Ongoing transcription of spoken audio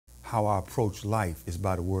how I approach life is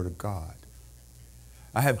by the word of God.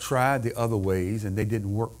 I have tried the other ways and they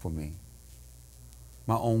didn't work for me.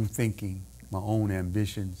 My own thinking, my own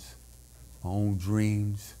ambitions, my own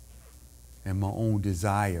dreams, and my own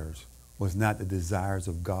desires was not the desires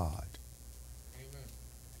of God. Amen.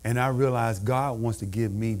 And I realized God wants to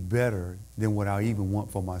give me better than what I even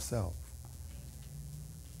want for myself.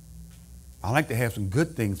 I like to have some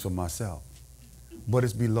good things for myself, but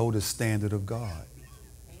it's below the standard of God.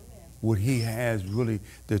 Amen. What he has really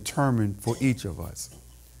determined for each of us.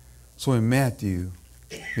 So in Matthew,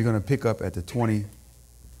 we're going to pick up at the 22nd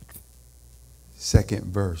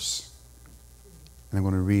verse. And I'm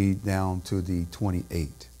going to read down to the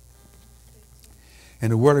 28th.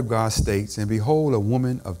 And the word of God states, and behold, a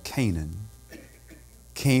woman of Canaan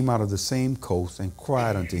came out of the same coast and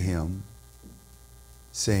cried unto him,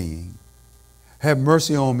 saying, have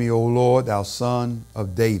mercy on me, O Lord, thou son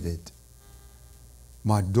of David.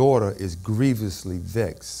 My daughter is grievously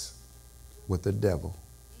vexed with the devil.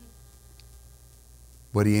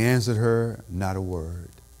 But he answered her not a word.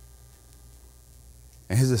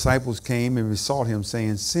 And his disciples came and besought him,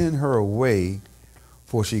 saying, send her away,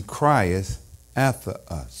 for she crieth after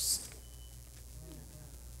us.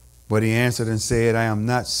 But he answered and said, I am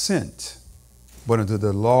not sent, but unto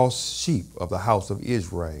the lost sheep of the house of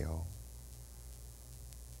Israel.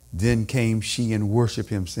 Then came she and worshiped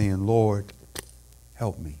him, saying, Lord,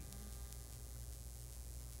 help me.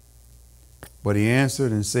 But he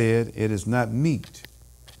answered and said, it is not meet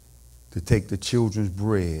to take the children's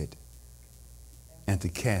bread and to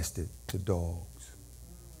cast it to dogs.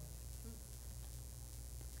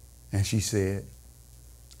 And she said,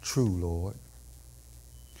 true, Lord.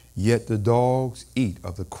 Yet the dogs eat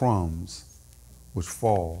of the crumbs which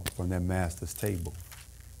fall from their master's table.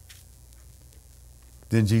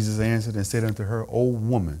 Then Jesus answered and said unto her, O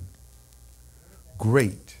woman,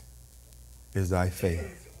 great is thy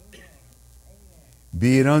faith.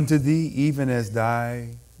 Be it unto thee even as thy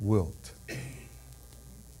wilt.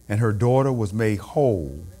 And her daughter was made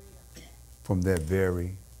whole from that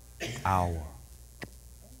very hour.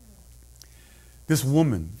 This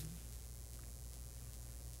woman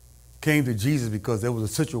came to Jesus because there was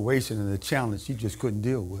a situation and a challenge she just couldn't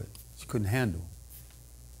deal with. She couldn't handle.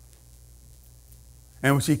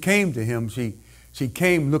 And when she came to him, she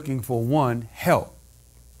came looking for one, help.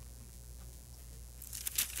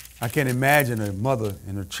 I can imagine a mother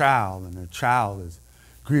and her child is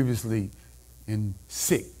grievously and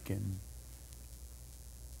sick and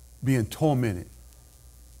being tormented.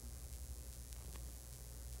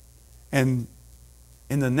 And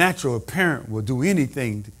in the natural, a parent will do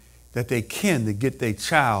anything that they can to get their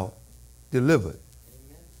child delivered.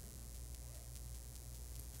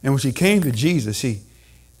 And when she came to Jesus,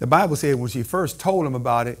 the Bible said when she first told him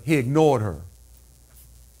about it, he ignored her.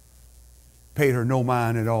 Paid her no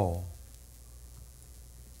mind at all.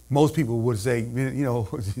 Most people would say, you know,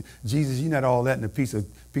 Jesus, you're not all that in a piece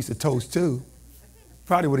of toast too.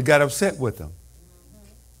 Probably would have got upset with him.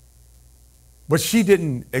 But she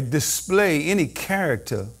didn't display any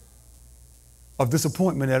character of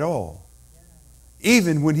disappointment at all,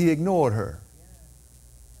 even when he ignored her.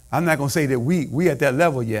 I'm not going to say that we at that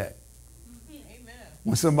level yet.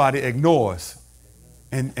 When somebody ignores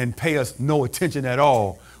and pay us no attention at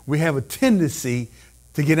all, we have a tendency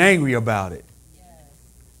to get angry about it.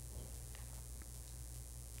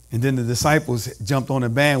 And then the disciples jumped on the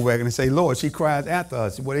bandwagon and say, Lord, she cries after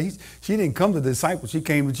us. Well, she didn't come to the disciples. She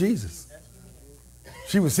came to Jesus.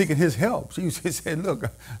 She was seeking his help. She said, look,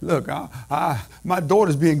 my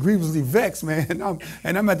daughter's being grievously vexed, man.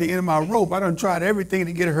 And I'm at the end of my rope. I done tried everything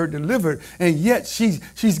to get her delivered. And yet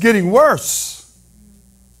she's getting worse.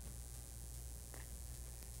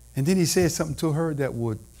 And then he said something to her that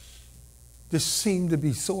would just seem to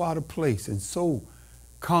be so out of place and so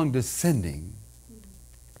condescending.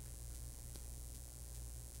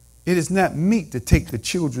 It is not meet to take the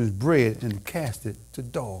children's bread and cast it to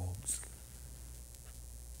dogs.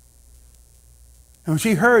 And when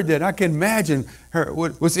she heard that, I can imagine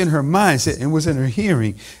what's in her mindset and what's in her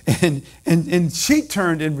hearing. And she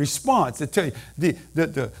turned in response to tell you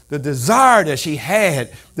the desire that she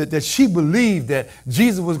had, that she believed that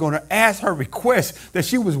Jesus was going to ask her request, that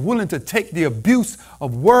she was willing to take the abuse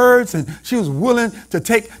of words, and she was willing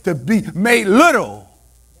to be made little.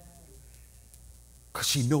 Because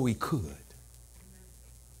she knew he could.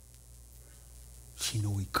 She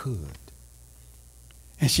knew he could.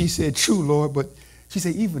 And she said, true, Lord, but she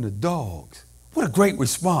said, even the dogs. What a great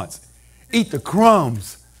response. Eat the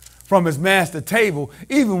crumbs from his master's table,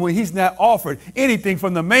 even when he's not offered anything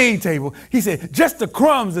from the main table. He said, just the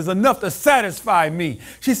crumbs is enough to satisfy me.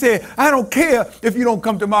 She said, I don't care if you don't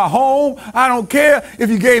come to my home. I don't care if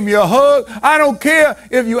you gave me a hug. I don't care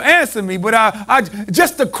if you answer me, but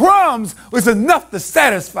just the crumbs was enough to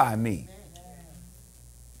satisfy me.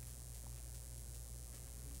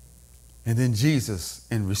 And then Jesus,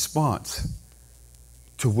 in response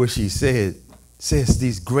to what she said, says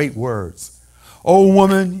these great words. O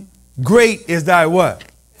woman, great is thy what?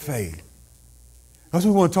 Faith. That's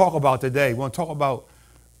what we want to talk about today. We want to talk about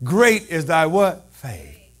great is thy what?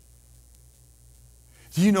 Faith.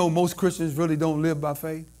 Do you know most Christians really don't live by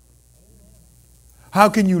faith? How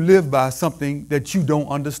can you live by something that you don't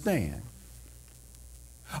understand?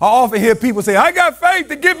 I often hear people say, I got faith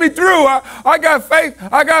to get me through. I got faith.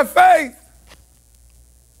 I got faith.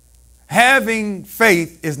 Having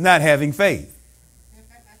faith is not having faith.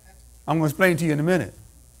 I'm going to explain to you in a minute.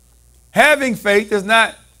 Having faith is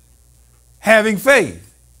not having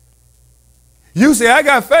faith. You say, I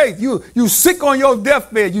got faith. You sick on your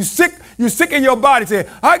deathbed. You sick in your body. Say,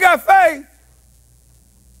 I got faith.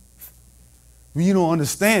 When you don't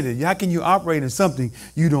understand it, how can you operate in something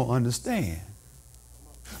you don't understand?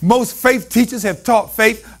 Most faith teachers have taught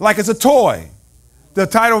faith like it's a toy. The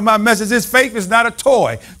title of my message is Faith is Not a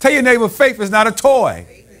Toy. Tell your neighbor, faith is not a toy.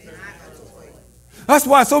 That's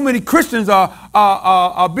why so many Christians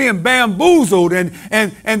are being bamboozled and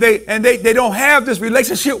they don't have this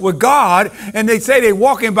relationship with God, and they say they're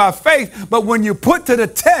walking by faith, but when you put to the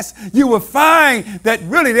test, you will find that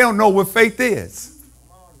really they don't know what faith is.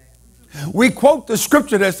 We quote the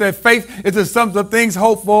scripture that says faith is the sum of things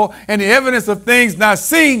hoped for and the evidence of things not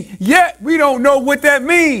seen, yet we don't know what that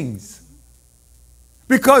means.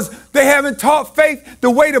 Because they haven't taught faith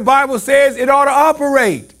the way the Bible says it ought to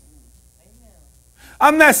operate.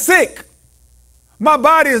 I'm not sick. My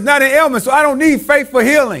body is not an ailment, so I don't need faith for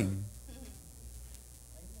healing.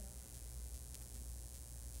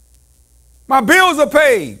 My bills are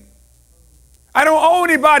paid. I don't owe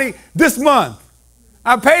anybody this month.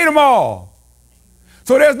 I paid them all.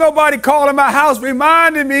 So there's nobody calling my house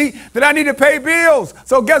reminding me that I need to pay bills.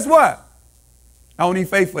 So guess what? I don't need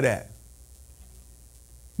faith for that.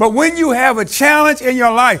 But when you have a challenge in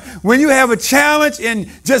your life, when you have a challenge in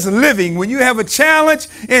just living, when you have a challenge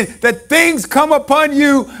in that things come upon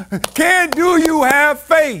you, do you have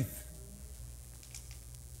faith?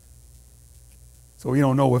 So we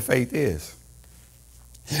don't know what faith is.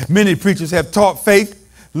 Many preachers have taught faith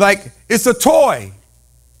like it's a toy.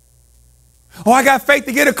 Oh, I got faith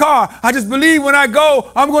to get a car. I just believe when I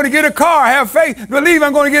go, I'm going to get a car. I have faith. Believe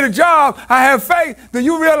I'm going to get a job. I have faith. Do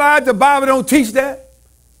you realize the Bible don't teach that?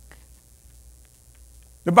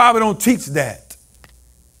 The Bible don't teach that.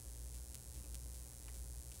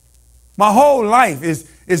 My whole life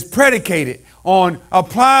is predicated on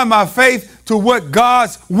applying my faith to what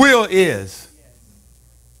God's will is.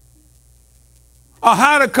 Or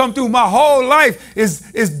how to come through. My whole life is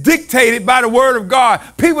dictated by the word of God.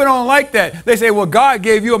 People don't like that. They say, well, God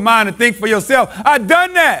gave you a mind to think for yourself. I've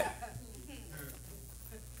done that.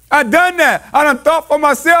 I done thought for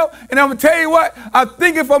myself, and I'm going to tell you what, I'm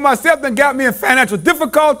thinking for myself that got me in financial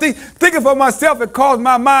difficulty. Thinking for myself, it caused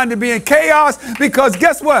my mind to be in chaos, because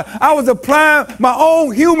guess what? I was applying my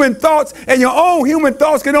own human thoughts, and your own human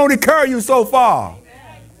thoughts can only carry you so far.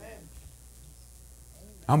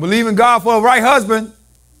 I'm believing God for a right husband,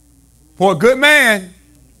 for a good man.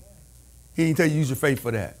 He didn't tell you use your faith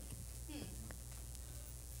for that.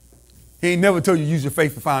 He ain't never told you use your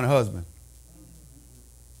faith to find a husband.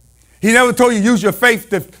 He never told you use your faith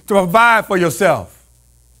to provide for yourself.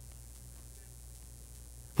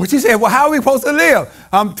 But you said, well, how are we supposed to live?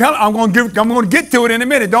 I'm going to get to it in a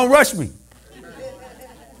minute. Don't rush me.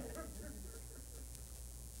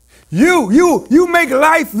 You make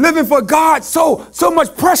life living for God so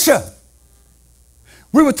much pressure.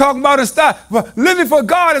 We were talking about a style. Living for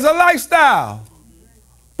God is a lifestyle.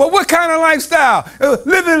 But what kind of lifestyle?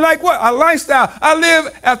 Living like what? A lifestyle. I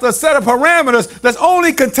live after a set of parameters that's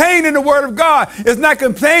only contained in the Word of God. It's not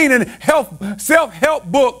contained in self-help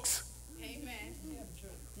books. Amen.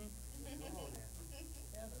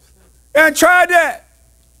 And try that.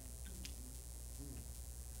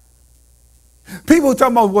 People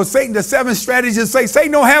talking about, well, Satan, the 7 strategies, say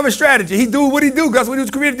Satan don't have a strategy. He do what he do. That's what he was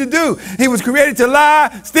created to do. He was created to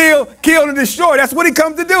lie, steal, kill, and destroy. That's what he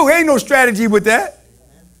comes to do. There ain't no strategy with that.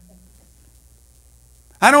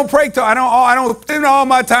 I don't pray to, I don't spend all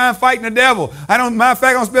my time fighting the devil. Matter of fact,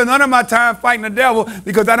 I don't spend none of my time fighting the devil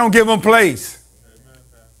because I don't give him place. Amen.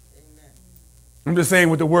 I'm just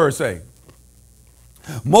saying what the word say.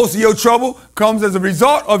 Most of your trouble comes as a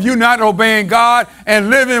result of you not obeying God and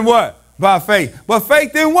living what? By faith. But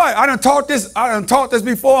faith in what? I done taught this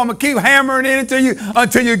before. I'm going to keep hammering it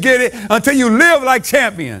until you get it, until you live like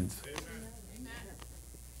champions.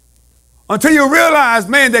 Until you realize,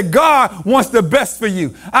 man, that God wants the best for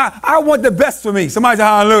you. I want the best for me. Somebody say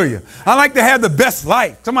hallelujah. I like to have the best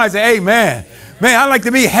life. Somebody say amen. Man, I like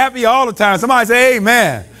to be happy all the time. Somebody say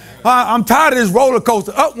amen. I'm tired of this roller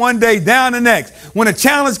coaster, up one day, down the next. When a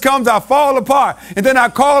challenge comes, I fall apart. And then I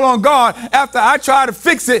call on God after I try to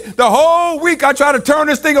fix it. The whole week I try to turn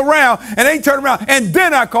this thing around and it ain't turning around. And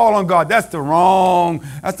then I call on God. That's the wrong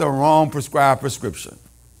prescribed prescription.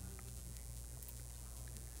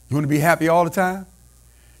 You want to be happy all the time?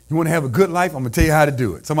 You want to have a good life? I'm going to tell you how to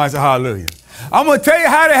do it. Somebody say hallelujah. I'm going to tell you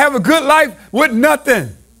how to have a good life with nothing.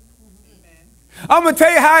 I'm going to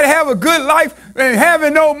tell you how to have a good life and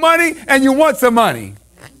having no money and you want some money.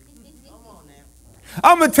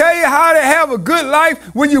 I'm going to tell you how to have a good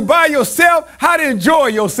life when you by yourself, how to enjoy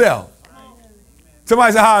yourself.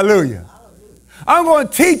 Somebody say hallelujah. I'm going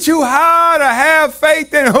to teach you how to have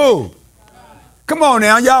faith in who? Come on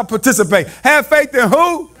now, y'all participate. Have faith in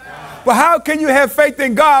who? But how can you have faith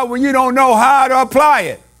in God when you don't know how to apply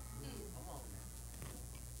it?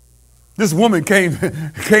 This woman came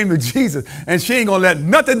to Jesus, and she ain't going to let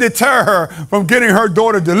nothing deter her from getting her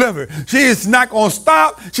daughter delivered. She is not going to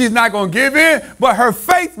stop. She's not going to give in. But her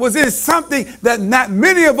faith was in something that not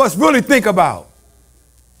many of us really think about.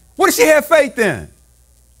 What did she have faith in?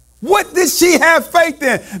 What did she have faith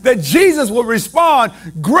in? That Jesus would respond,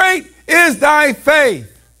 "Great is thy faith."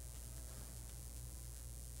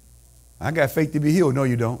 I got faith to be healed. No,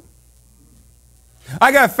 you don't.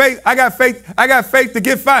 I got faith to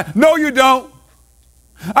get fine. No, you don't.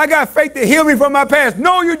 I got faith to heal me from my past.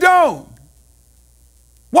 No, you don't.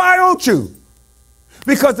 Why don't you?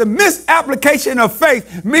 Because the misapplication of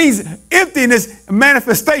faith means emptiness,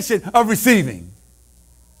 manifestation of receiving.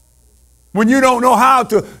 When you don't know how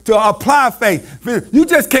to apply faith. You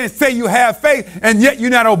just can't say you have faith and yet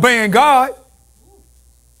you're not obeying God.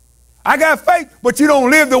 I got faith, but you don't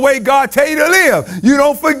live the way God tell you to live. You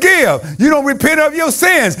don't forgive. You don't repent of your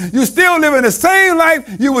sins. You still living the same life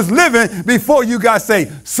you was living before you got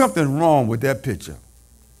saved. Something wrong with that picture.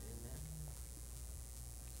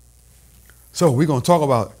 So we're going to talk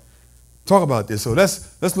about this. So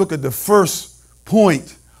let's look at the first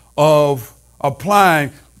point of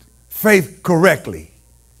applying faith correctly.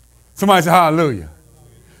 Somebody say hallelujah.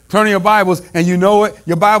 Turn in your Bibles, and you know it.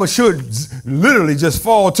 Your Bible should literally just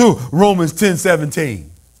fall to Romans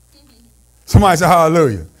 10:17. Somebody say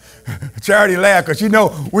hallelujah. Charity laugh, because you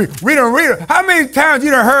know we don't read it. How many times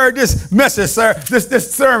you done heard this message, sir?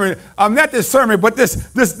 This sermon. Not this sermon, but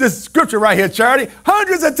this scripture right here, Charity.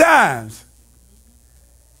 Hundreds of times.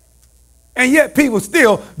 And yet people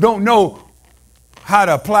still don't know how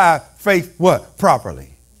to apply faith what? Properly.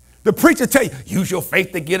 The preacher tell you, use your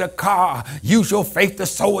faith to get a car. Use your faith to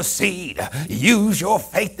sow a seed. Use your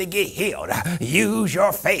faith to get healed. Use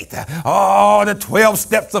your faith. Oh, the 12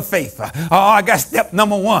 steps of faith. Oh, I got step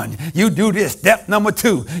number 1. You do this. Step number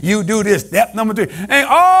 2. You do this. Step number 3. And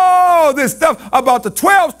all this stuff about the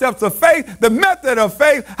 12 steps of faith, the method of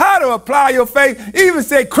faith, how to apply your faith, even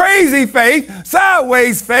say crazy faith,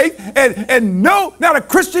 sideways faith, and no, not a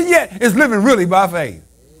Christian yet is living really by faith.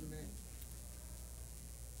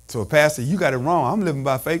 So, Pastor, you got it wrong. I'm living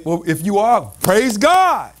by faith. Well, if you are, praise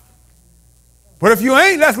God. But if you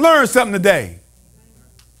ain't, let's learn something today.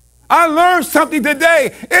 I learned something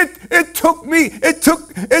today.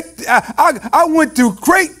 I went through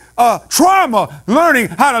great trauma learning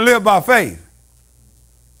how to live by faith.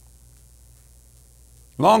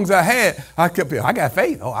 Long as I kept, I got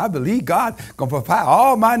faith. Oh, I believe God going to provide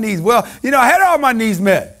all my needs. Well, I had all my needs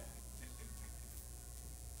met.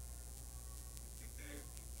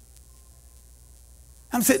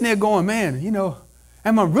 I'm sitting there going, man,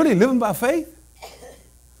 am I really living by faith?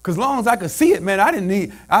 Because as long as I could see it, man,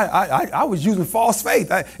 I was using false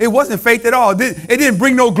faith. It wasn't faith at all. It didn't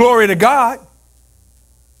bring no glory to God.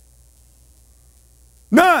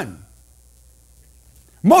 None.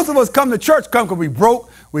 Most of us come to church because we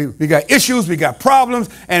broke. We got issues. We got problems.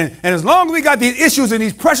 And as long as we got these issues and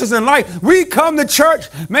these pressures in life, we come to church,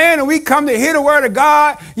 man, and we come to hear the word of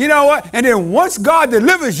God. You know what? And then once God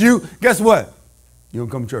delivers you, guess what? You don't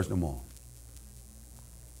come to church no more.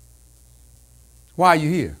 Why are you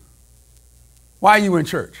here? Why are you in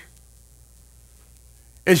church?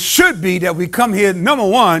 It should be that we come here, number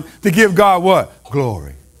 1, to give God what?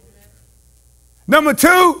 Glory. Number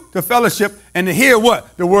 2, to fellowship and to hear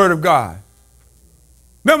what? The word of God.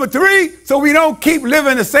 Number 3, so we don't keep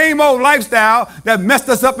living the same old lifestyle that messed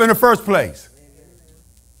us up in the first place.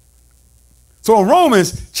 So in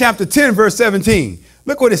Romans chapter 10, verse 17,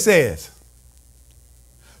 look what it says.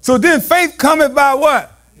 So then faith cometh by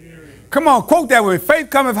what? Hearing. Come on, quote that with me. Faith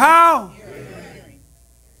cometh how? Hearing.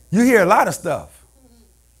 You hear a lot of stuff.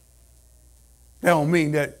 That don't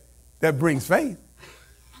mean that brings faith.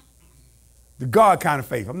 The God kind of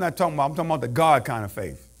faith. I'm talking about the God kind of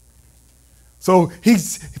faith. So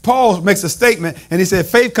Paul makes a statement and he said,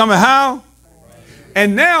 faith cometh how?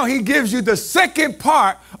 And now he gives you the second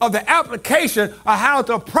part of the application of how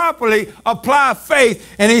to properly apply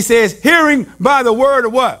faith. And he says, hearing by the word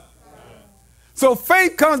of what? So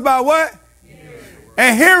faith comes by what? Hearing.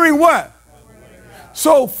 And hearing what?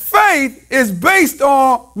 So faith is based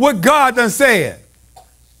on what God done said.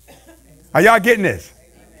 Are y'all getting this?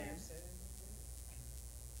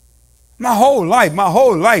 My whole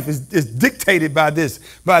life is dictated by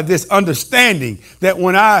this understanding that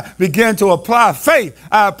when I begin to apply faith,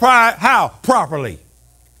 I apply how? Properly.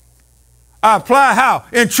 I apply how?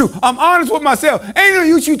 In truth. I'm honest with myself. Ain't no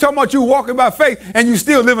use you talking about you walking by faith and you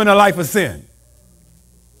still living a life of sin.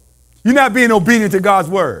 You're not being obedient to God's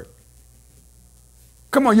word.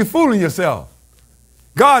 Come on, you're fooling yourself.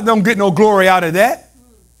 God don't get no glory out of that.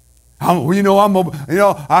 I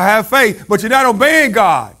have faith, but you're not obeying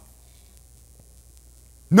God.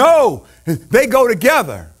 No, they go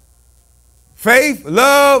together. Faith,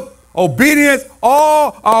 love, obedience,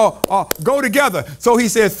 all go together. So he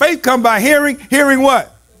says faith come by hearing. Hearing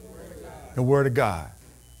what? The word of God.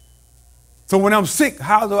 So when I'm sick,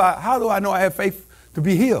 how do I know I have faith to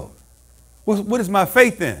be healed? What is my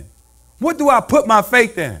faith in? What do I put my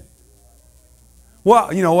faith in?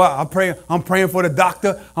 Well, you know what? I'm praying for the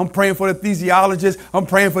doctor. I'm praying for the physiologist. I'm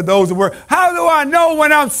praying for those who work. How do I know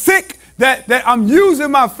when I'm sick that I'm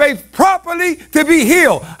using my faith properly to be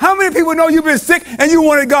healed? How many people know you've been sick and you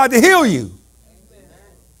wanted God to heal you?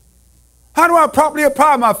 How do I properly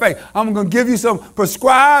apply my faith? I'm going to give you some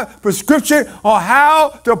prescription on how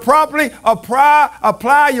to properly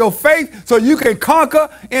apply your faith so you can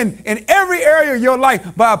conquer in every area of your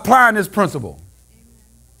life by applying this principle.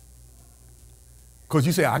 Because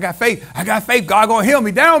you say, I got faith, God going to heal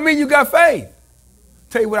me. That don't mean you got faith.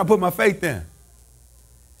 Tell you what I put my faith in.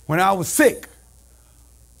 When I was sick,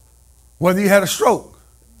 whether you had a stroke,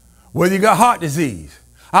 whether you got heart disease,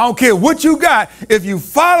 I don't care what you got. If you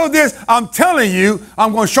follow this, I'm telling you,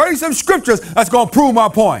 I'm going to show you some scriptures that's going to prove my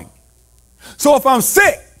point. So if I'm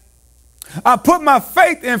sick, I put my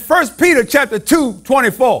faith in 1 Peter chapter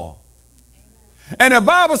 2:24. And the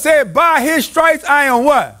Bible said, by his stripes I am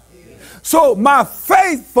what? So my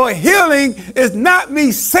faith for healing is not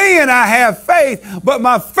me saying I have faith, but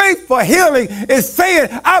my faith for healing is saying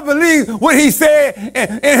I believe what he said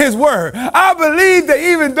in his word. I believe that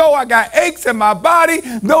even though I got aches in my body,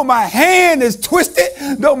 though my hand is twisted,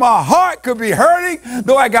 though my heart could be hurting,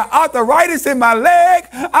 though I got arthritis in my leg,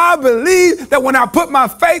 I believe that when I put my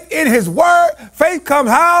faith in his word, faith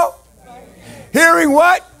comes how? Hearing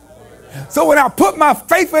what? So when I put my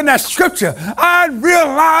faith in that scripture, I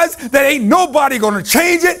realize that ain't nobody going to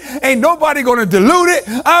change it. Ain't nobody going to dilute it.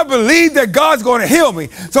 I believe that God's going to heal me.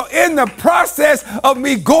 So in the process of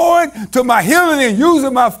me going to my healing and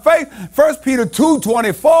using my faith, 1 Peter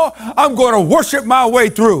 2:24, I'm going to worship my way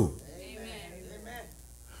through.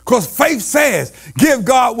 Because faith says, give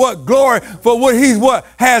God what? Glory for what he's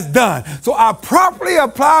has done. So I properly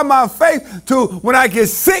apply my faith to when I get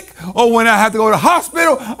sick or when I have to go to the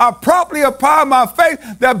hospital. I properly apply my faith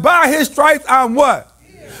that by his stripes I'm what?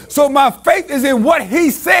 So my faith is in what he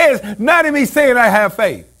says, not in me saying I have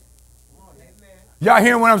faith. Y'all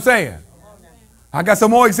hearing what I'm saying? I got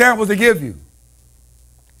some more examples to give you.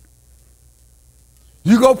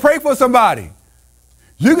 You go pray for somebody.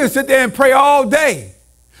 You can sit there and pray all day.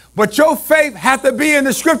 But your faith has to be in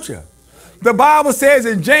the scripture. The Bible says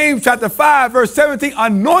in James chapter 5, verse 17,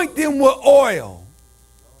 anoint them with oil.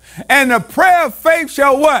 And the prayer of faith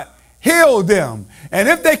shall what? Heal them. And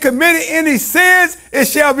if they committed any sins, it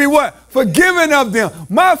shall be what? Forgiven of them.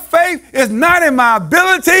 My faith is not in my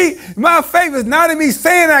ability. My faith is not in me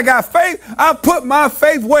saying I got faith. I put my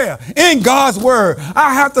faith where? In God's word.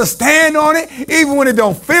 I have to stand on it even when it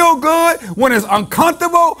don't feel good, when it's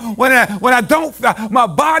uncomfortable, when I don't, my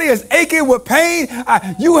body is aching with pain.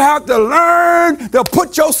 You have to learn to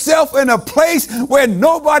put yourself in a place where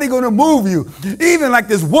nobody going to move you. Even like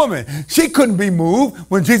this woman, she couldn't be moved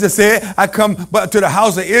when Jesus said, I come but to the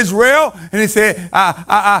house of Israel. And he said,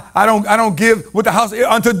 I don't give with the house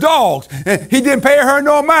unto dogs. And he didn't pay her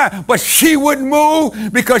no mind, but she wouldn't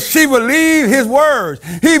move because she believed his words.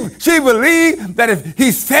 She believed that if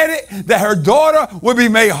he said it, that her daughter would be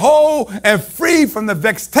made whole and free from the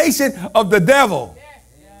vexation of the devil.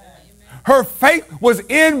 Her faith was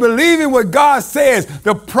in believing what God says.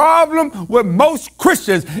 The problem with most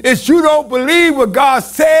Christians is you don't believe what God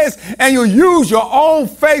says and you use your own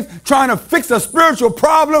faith trying to fix a spiritual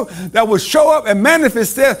problem that will show up and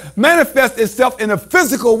manifest itself in a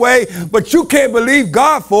physical way, but you can't believe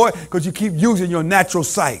God for it because you keep using your natural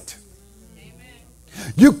sight. Amen.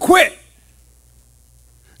 You quit.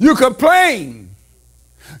 You complain.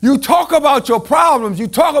 You talk about your problems. You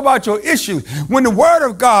talk about your issues. When the word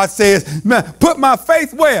of God says, man, put my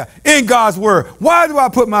faith where? In God's word. Why do I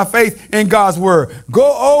put my faith in God's word?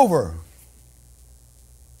 Go over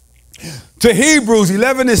to Hebrews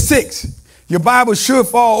 11:6. Your Bible should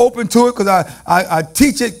fall open to it because I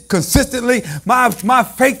teach it consistently. My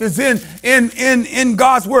faith is in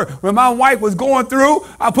God's word. When my wife was going through,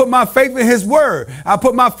 I put my faith in his word. I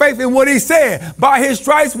put my faith in what he said. By his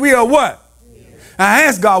stripes we are what? I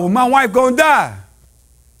asked God, was my wife going to die?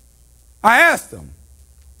 I asked him.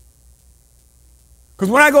 Because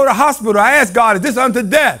when I go to the hospital, I ask God, is this unto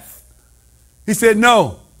death? He said,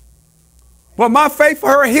 no. But my faith for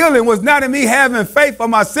her healing was not in me having faith for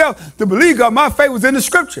myself to believe God. My faith was in the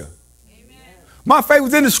scripture. Amen. My faith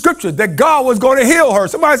was in the scripture that God was going to heal her.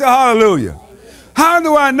 Somebody say hallelujah. Amen. How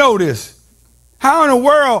do I know this? How in the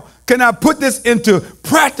world can I put this into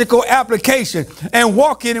practical application and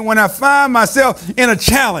walk in it when I find myself in a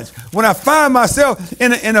challenge, when I find myself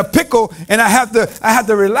in a pickle and I have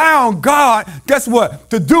to rely on God, guess what?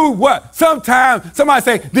 To do what? Sometimes somebody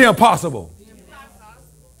say the impossible.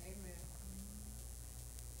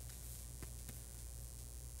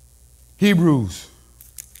 Hebrews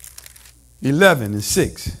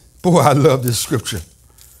 11:6. Boy, I love this scripture.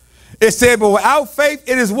 It said, but without faith,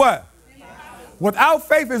 it is what? Without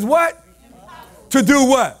faith is what? Impossible. To do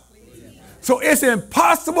what? So it's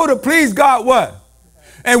impossible to please God what?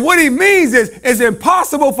 And what he means is it's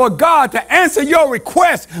impossible for God to answer your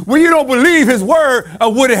request when you don't believe his word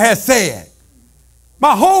or what it has said.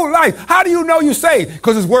 My whole life, how do you know you saved?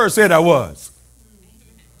 Because his word said I was.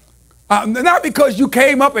 Not because you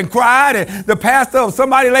came up and cried and the pastor or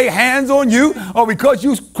somebody laid hands on you, or because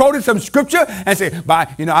you quoted some scripture and said,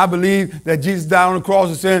 I believe that Jesus died on the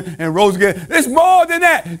cross of sin and rose again. It's more than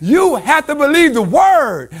that. You have to believe the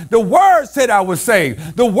word. The word said I was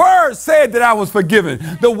saved. The word said that I was forgiven.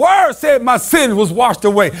 The word said my sin was washed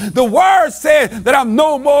away. The word said that I'm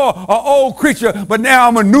no more an old creature, but now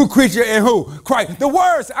I'm a new creature in who? Christ. The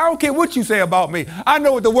word, I don't care what you say about me. I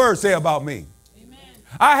know what the word say about me.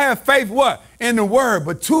 I have faith what? In the word.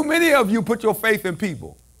 But too many of you put your faith in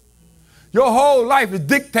people. Your whole life is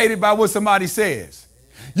dictated by what somebody says.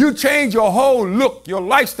 You change your whole look, your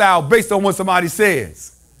lifestyle based on what somebody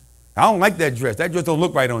says. I don't like that dress. That dress don't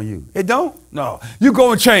look right on you. It don't? No. You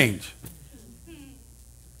go and change.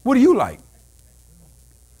 What do you like?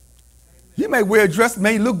 You may wear a dress,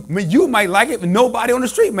 you might like it, but nobody on the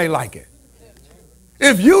street may like it.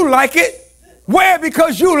 If you like it, wear it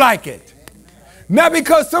because you like it. Not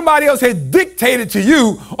because somebody else had dictated to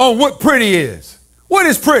you on what pretty is. What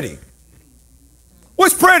is pretty?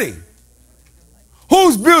 What's pretty?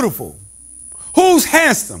 Who's beautiful? Who's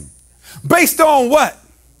handsome? Based on what?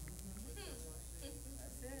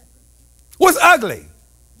 What's ugly?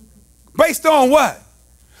 Based on what?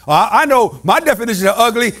 I know my definition of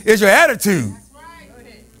ugly is your attitude.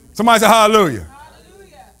 Somebody say hallelujah.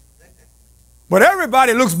 But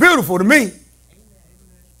everybody looks beautiful to me.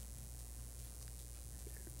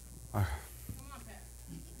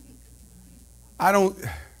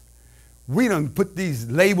 We don't put these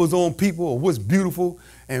labels on people or what's beautiful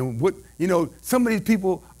and what, some of these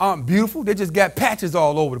people aren't beautiful. They just got patches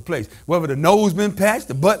all over the place. Whether the nose been patched,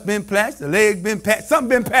 the butt been patched, the leg been patched, something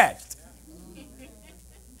been patched.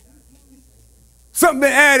 Something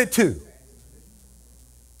been added to.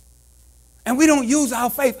 And we don't use our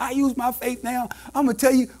faith. I use my faith now. I'm going to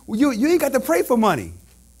tell you, you ain't got to pray for money.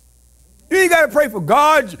 You ain't got to pray for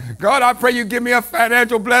God. God, I pray you give me a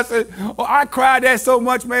financial blessing. Oh, I cried that so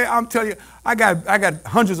much, man. I'm telling you, I got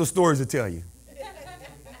hundreds of stories to tell you.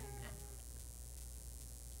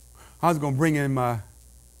 I was going to bring in my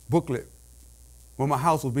booklet when my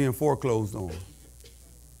house was being foreclosed on.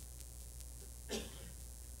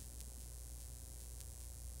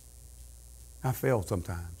 I failed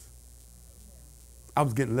sometimes. I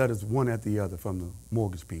was getting letters one after the other from the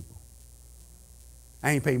mortgage people.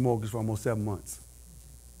 I ain't paid mortgage for almost 7 months.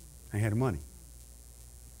 I ain't had the money.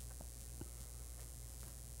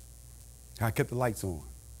 I kept the lights on.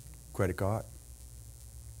 Credit card.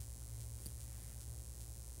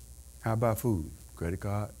 How about food? Credit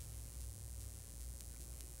card.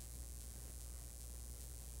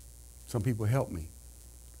 Some people helped me.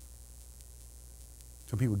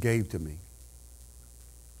 Some people gave to me.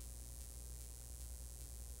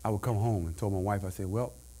 I would come home and told my wife, I said,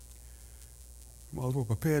 well, might as well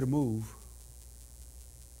prepare to move.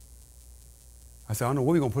 I said, I don't know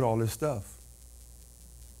where we're going to put all this stuff.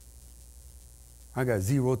 I got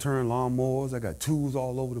zero-turn lawnmowers. I got tools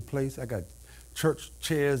all over the place. I got church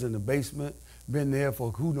chairs in the basement. Been there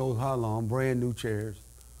for who knows how long, brand new chairs.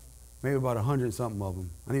 Maybe about 100-something of them.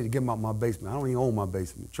 I need to get them out my basement. I don't even own my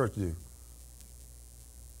basement. Church do.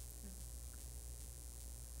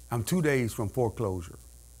 I'm 2 days from foreclosure.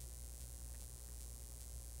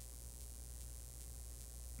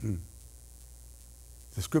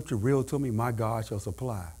 The scripture real to me, my God shall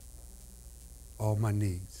supply all my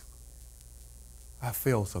needs. I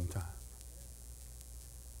fail sometimes.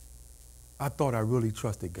 I thought I really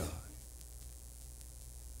trusted God.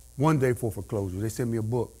 One day for foreclosure, they sent me a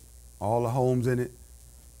book, all the homes in it,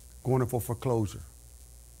 going for foreclosure.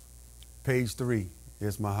 Page 3,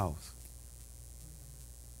 here's my house.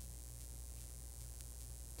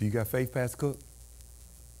 Do you got faith, Pastor Cook?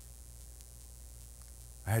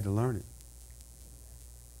 I had to learn it.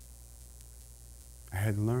 I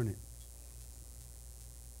had to learn it.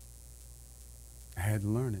 I had to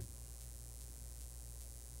learn it.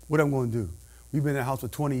 What I'm going to do? We've been in the house for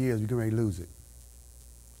 20 years. We're getting ready to lose it.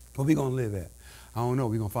 Where we going to live at? I don't know.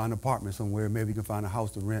 We're going to find an apartment somewhere. Maybe we can find a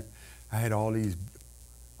house to rent. I had all these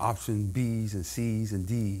options, B's and C's and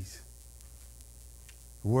D's.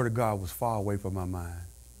 The Word of God was far away from my mind.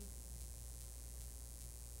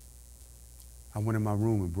 I went in my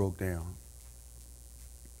room and broke down.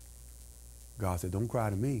 God said, don't cry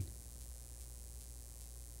to me.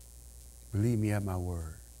 Believe me at my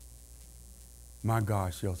word. My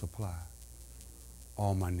God shall supply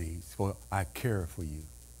all my needs, for I care for you.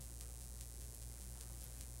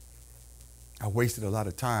 I wasted a lot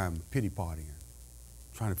of time pity partying,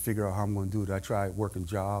 trying to figure out how I'm going to do it. I tried working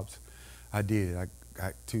jobs. I did. I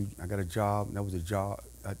got a job, and that was a job.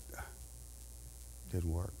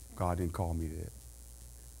 Didn't work. God didn't call me to it.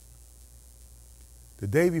 The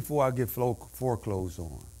day before I get foreclosed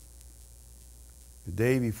on, the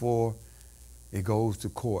day before it goes to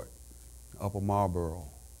court, Upper Marlboro,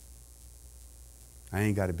 I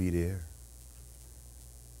ain't got to be there.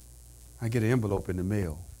 I get an envelope in the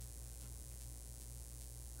mail.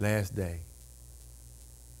 Last day.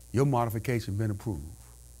 Your modification been approved.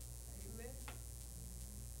 Amen.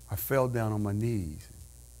 I fell down on my knees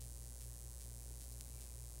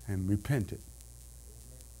and repented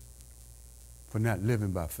for not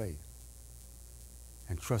living by faith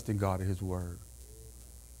and trusting God in his word.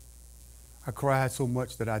 I cried so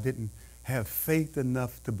much that I didn't have faith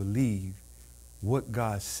enough to believe what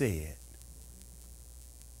God said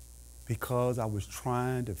because I was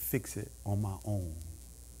trying to fix it on my own.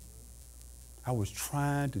 I was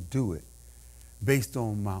trying to do it based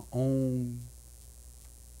on my own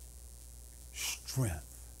strength.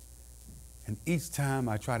 And each time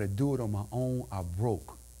I tried to do it on my own, I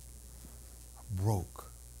broke.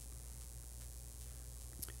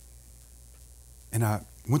 And I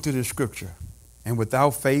went to the scripture. And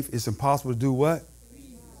without faith, it's impossible to do what?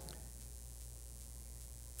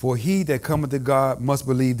 For he that cometh to God must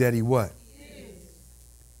believe that he what?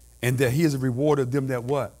 And that he is a rewarder of them that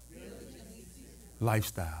what?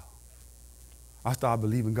 Lifestyle. I started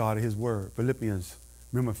believing God in his word. Philippians,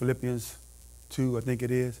 remember Philippians 2, I think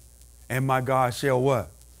it is? And my God shall what?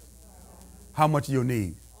 How much of your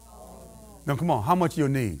needs? Now come on, how much of your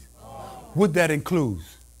needs? What that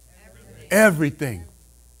includes? Everything.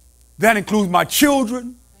 That includes my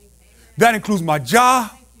children. That includes my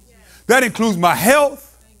job. That includes my health.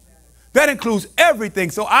 That includes everything.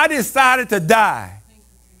 So I decided to die.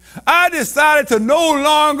 I decided to no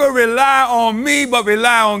longer rely on me, but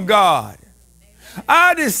rely on God.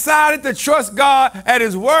 I decided to trust God at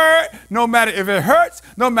his word, no matter if it hurts,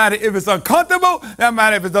 no matter if it's uncomfortable, no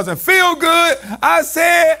matter if it doesn't feel good. I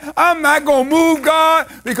said, I'm not going to move,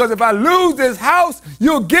 God, because if I lose this house,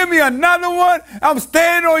 you'll give me another one. I'm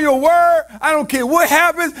standing on your word. I don't care what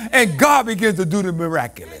happens. And God begins to do the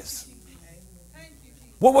miraculous.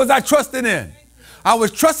 What was I trusting in? I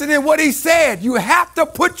was trusting in what he said. You have to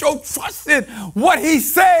put your trust in what he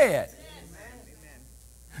said.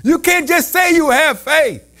 You can't just say you have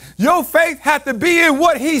faith. Your faith has to be in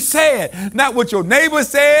what he said, not what your neighbor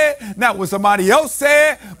said, not what somebody else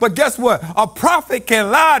said. But guess what? A prophet can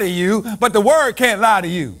lie to you, but the word can't lie to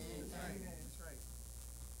you.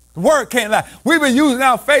 The word can't lie. We've been using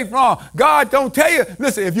our faith wrong. God don't tell you,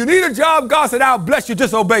 listen, if you need a job, God said, I'll bless you,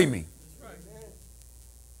 just obey me.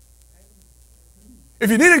 If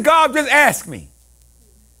you need a job, just ask me.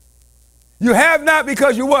 You have not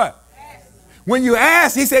because you what? When you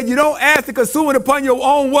ask, he said, you don't ask to consume it upon your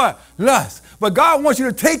own what? Lust. But God wants you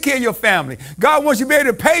to take care of your family. God wants you to be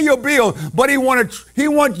able to pay your bills, but he wants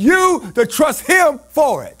you to trust him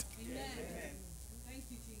for it. Amen. Thank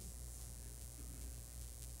you, Jesus.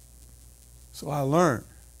 So I learned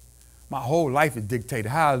my whole life is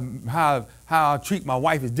dictated. How I treat my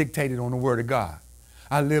wife is dictated on the word of God.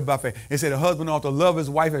 I live by faith. It said a husband ought to love his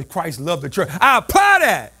wife as Christ loved the church. I apply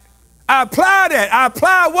that. I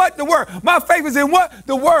apply what? The word. My faith is in what?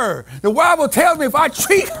 The word. The Bible tells me if I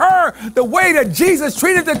treat her the way that Jesus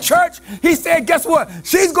treated the church, he said, guess what?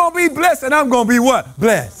 She's going to be blessed and I'm going to be what?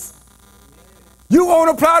 Blessed. You won't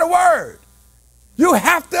apply the word. You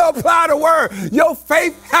have to apply the word. Your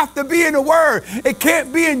faith have to be in the word. It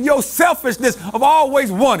can't be in your selfishness of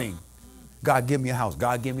always wanting. God, give me a house.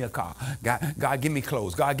 God, give me a car. God, give me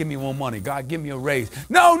clothes. God, give me more money. God, give me a raise.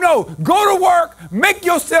 No. Go to work. Make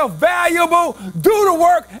yourself valuable. Do the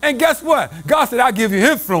work. And guess what? God said, I'll give you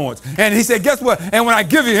influence. And he said, guess what? And when I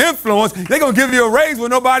give you influence, they're going to give you a raise when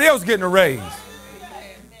nobody else is getting a raise.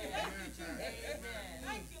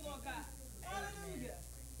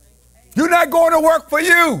 You're not going to work for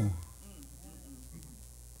you.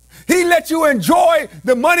 He let you enjoy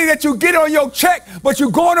the money that you get on your check, but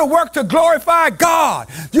you're going to work to glorify God.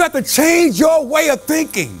 You have to change your way of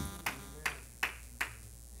thinking.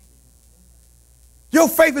 Your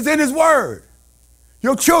faith is in his word.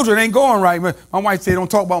 Your children ain't going right. My wife said, don't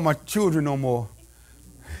talk about my children no more.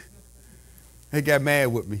 They got mad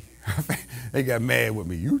with me. They got mad with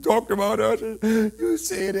me. You talked about us. You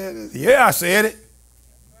said that. Yeah, I said it.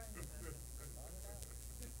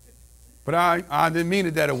 But I didn't mean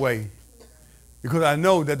it that way, because I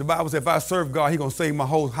know that the Bible says if I serve God, he's going to save my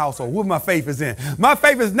whole household. What my faith is in. My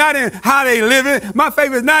faith is not in how they living. My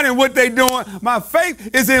faith is not in what they doing. My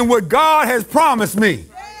faith is in what God has promised me.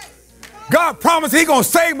 God promised he's going to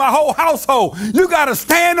save my whole household. You got to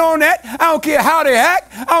stand on that. I don't care how they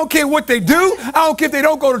act. I don't care what they do. I don't care if they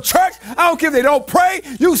don't go to church. I don't care if they don't pray.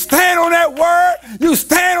 You stand on that word. You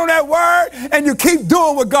stand on that word and you keep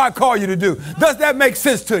doing what God called you to do. Does that make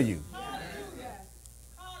sense to you?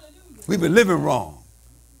 We've been living wrong.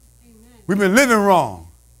 We've been living wrong.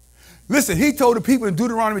 Listen, he told the people in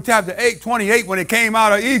Deuteronomy chapter 8:28 when they came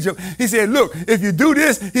out of Egypt, he said, look, if you do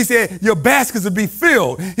this, he said, your baskets will be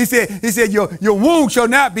filled. He said, your womb shall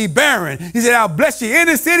not be barren. He said, I'll bless you in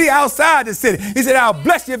the city, outside the city. He said, I'll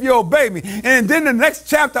bless you if you obey me. And then the next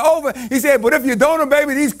chapter over, he said, but if you don't obey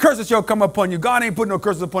me, these curses shall come upon you. God ain't putting no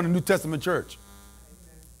curses upon the New Testament church.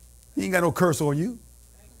 He ain't got no curse on you.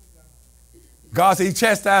 God said he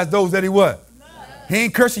chastised those that he what? He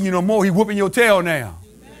ain't cursing you no more. He whooping your tail now.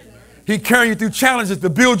 He carrying you through challenges to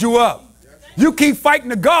build you up. You keep fighting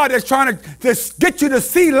the God that's trying to get you to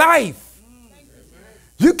see life.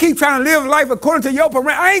 You keep trying to live life according to your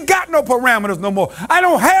parameters. I ain't got no parameters no more. I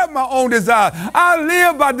don't have my own desires. I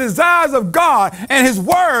live by desires of God and his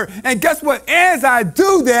word. And guess what? As I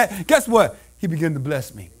do that, guess what? He began to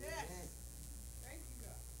bless me.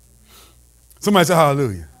 Somebody say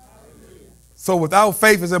hallelujah. So without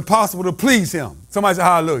faith, it's impossible to please him. Somebody say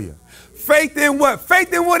hallelujah. Faith in what?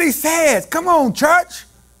 Faith in what he says. Come on, church.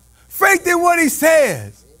 Faith in what he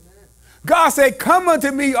says. God said, come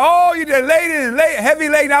unto me, all you that laden and heavy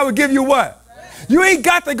laden, I will give you what? You ain't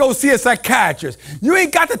got to go see a psychiatrist. You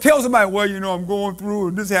ain't got to tell somebody, well, I'm going through,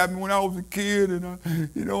 and this happened when I was a kid, and,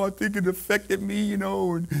 I think it affected me,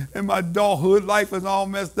 and my adulthood life is all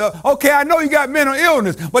messed up. Okay, I know you got mental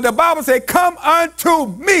illness, but the Bible said, come unto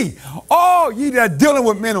me, all you that are dealing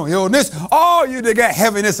with mental illness, all you that got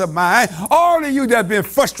heaviness of mind, all of you that have been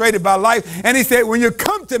frustrated by life. And he said, when you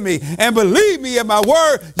come to me and believe me in my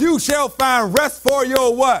word, you shall find rest for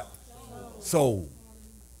your what? Soul.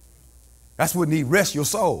 That's what needs rest, your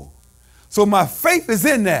soul. So my faith is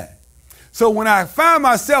in that. So when I find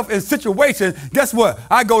myself in situations, guess what?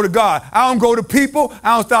 I go to God. I don't go to people.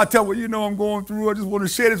 I don't start telling, I'm going through. I just want to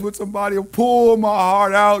share this with somebody. I'll pull my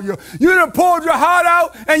heart out. You done pulled your heart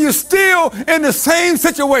out and you're still in the same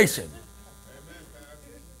situation.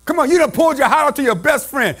 Come on, you done pulled your heart out to your best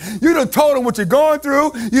friend. You done told him what you're going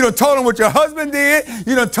through. You done told him what your husband did.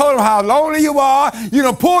 You done told him how lonely you are. You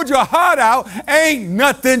done pulled your heart out. Ain't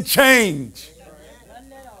nothing changed.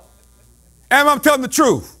 And I'm telling the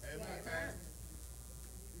truth.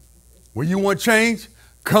 When you want change,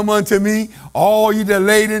 come unto me, all you that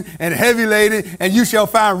laden and heavy laden, and you shall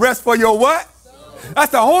find rest for your what?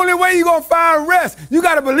 That's the only way you're going to find rest. You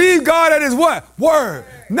got to believe God at his what? Word.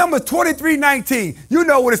 Numbers 23:19. You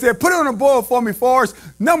know what it said. Put it on the board for me, Forrest.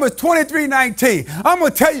 Numbers 23:19. I'm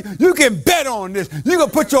going to tell you, you can bet on this. You can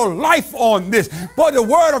put your life on this. But the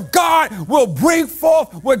word of God will bring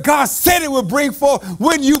forth what God said it will bring forth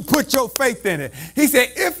when you put your faith in it. He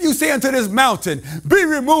said, if you say unto this mountain, be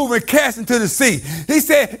removed and cast into the sea. He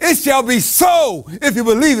said, it shall be so if you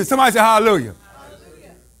believe it. Somebody say hallelujah.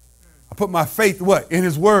 Hallelujah. I put my faith what? In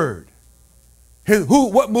his word.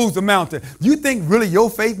 What moves the mountain? You think really your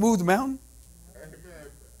faith moves the mountain?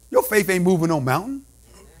 Your faith ain't moving no mountain.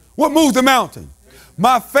 What moves the mountain?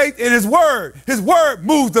 My faith in his word. His word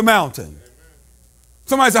moves the mountain.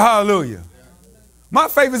 Somebody say hallelujah. My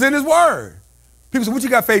faith is in his word. People say, what you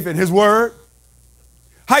got faith in? His word.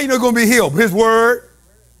 How you know going to be healed? His word.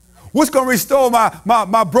 What's going to restore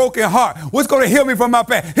my broken heart? What's going to heal me from my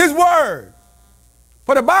past? His word.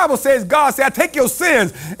 For the Bible says, God said, I take your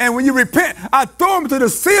sins, and when you repent, I throw them to the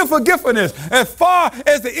sea of forgiveness as far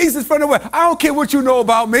as the east is from the west. I don't care what you know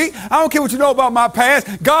about me. I don't care what you know about my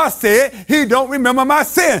past. God said he don't remember my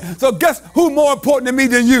sin. So guess who's more important to me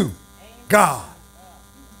than you? God.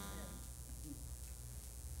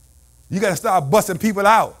 You got to start busting people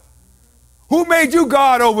out. Who made you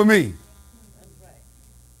God over me?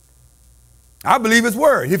 I believe his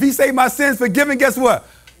word. If he say my sins forgiven, guess what?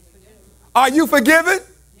 Are you forgiven?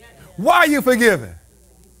 Yes. Why are you forgiven?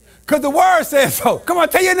 Because the word says so. Come on,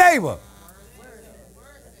 tell your neighbor.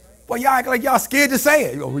 Well, y'all act like y'all scared to say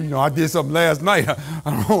it. You know, I did something last night.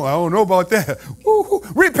 I don't know about that. Woo-hoo.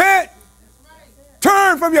 Repent.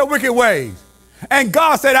 Turn from your wicked ways. And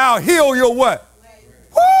God said, I'll heal your what?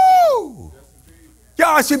 Woo!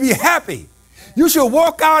 Y'all should be happy. You should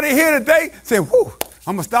walk out of here today saying, whoo,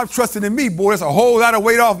 I'm going to stop trusting in me, boy. That's a whole lot of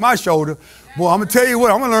weight off my shoulder. Boy, I'm going to tell you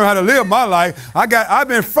what, I'm going to learn how to live my life. I've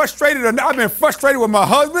been frustrated. I've been frustrated with my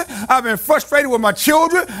husband. I've been frustrated with my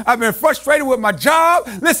children. I've been frustrated with my job.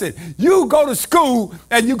 Listen, you go to school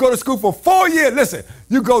and you go to school for 4 years. Listen,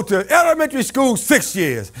 you go to elementary school 6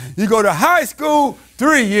 years. You go to high school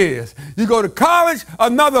 3 years. You go to college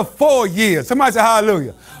another 4 years. Somebody say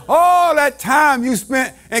hallelujah. All that time you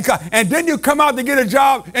spent in college, and then you come out to get a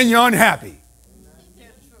job and you're unhappy.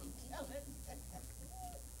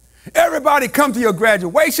 Everybody come to your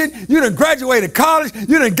graduation. You done graduated college.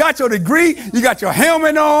 You done got your degree. You got your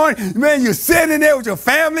helmet on. Man, you're sitting there with your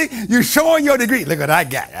family. You're showing your degree. Look what I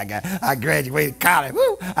got. I graduated college.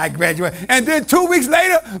 Woo, I graduated. And then 2 weeks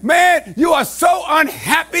later, man, you are so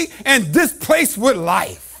unhappy and displaced with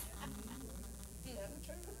life.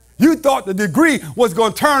 You thought the degree was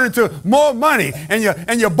going to turn into more money.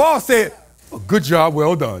 And your boss said, oh, good job,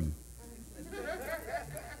 well done.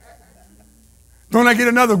 Don't I get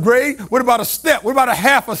another grade? What about a step? What about a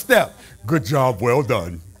half a step? Good job, well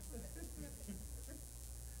done.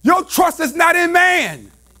 Your trust is not in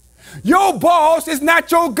man. Your boss is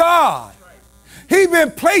not your God. He's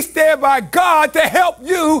been placed there by God to help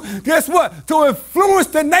you, guess what? To influence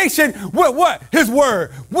the nation with what? His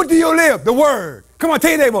word. What do you live? The word. Come on,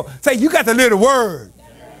 tell your neighbor. Say, you got to live the word.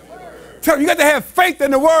 Tell them, you got to have faith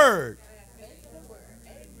in the word.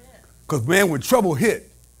 Because, man, when trouble hit,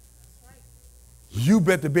 you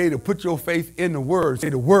better be able to put your faith in the word. Say,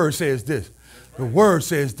 the word says this. The word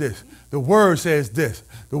says this. The word says this.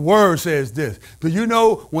 The word says this. Do you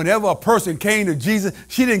know whenever a person came to Jesus,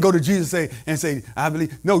 she didn't go to Jesus and say, I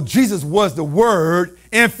believe. No, Jesus was the word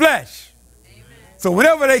in flesh. Amen. So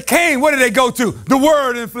whenever they came, what did they go to? The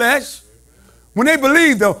word in flesh. When they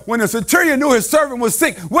believed, though, when the centurion knew his servant was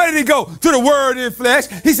sick, where did he go? To the word in flesh.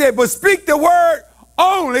 He said, but speak the word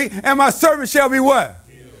only, and my servant shall be what?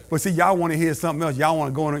 But see, y'all want to hear something else. Y'all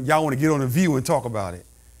want to get on The View and talk about it.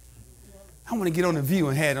 I want to get on The View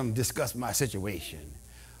and have them discuss my situation.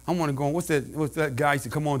 I want to go on, what's that guy used to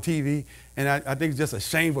come on TV? And I think it's just a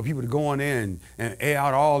shame for people to go on there and air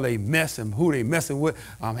out all they mess and who they messing with.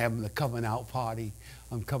 I'm having a coming out party.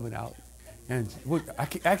 I'm coming out. And I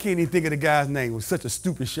can't even think of the guy's name. It was such a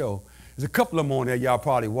stupid show. There's a couple of them on there y'all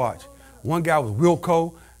probably watch. One guy was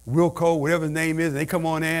Wilco, whatever his name is, and they come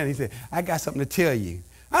on there and he said, I got something to tell you.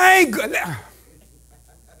 I ain't good.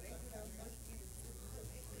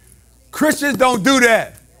 Christians don't do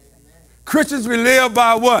that. Christians we live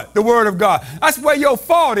by what? The word of God. That's where your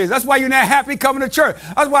fault is. That's why you're not happy coming to church.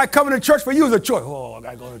 That's why coming to church for you is a choice. Oh, I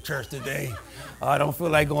got to go to church today. I don't feel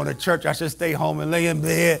like going to church. I should stay home and lay in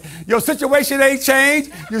bed. Your situation ain't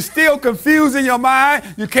changed. You're still confused in your mind.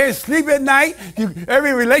 You can't sleep at night.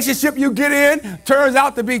 Every relationship you get in turns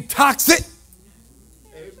out to be toxic.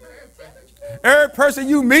 Every person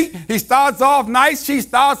you meet, he starts off nice, she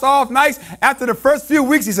starts off nice. After the first few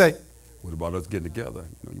weeks, he say, What about us getting together?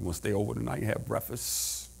 You want to stay over tonight and have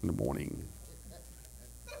breakfast in the morning?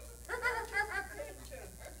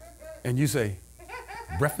 And you say,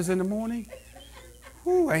 breakfast in the morning?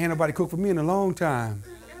 Ooh, I ain't had nobody cook for me in a long time.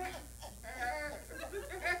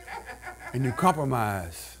 And you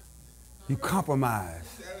compromise. You compromise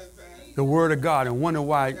the word of God and wonder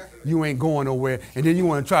why you ain't going nowhere. And then you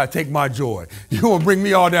want to try to take my joy. You want to bring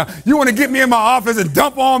me all down. You want to get me in my office and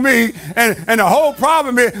dump on me. And the whole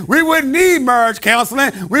problem is we wouldn't need marriage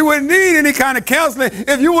counseling. We wouldn't need any kind of counseling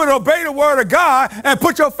if you would obey the word of God and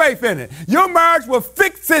put your faith in it. Your marriage will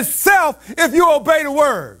fix itself if you obey the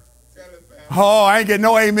word. Oh, I ain't getting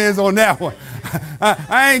no amens on that one.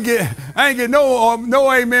 I ain't get no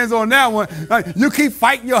amens on that one. You keep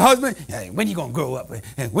fighting your husband. Hey, when you gonna grow up?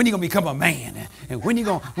 And when you gonna become a man? And when you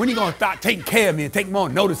gonna start taking care of me and take more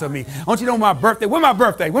notice of me? Don't you know my birthday? When my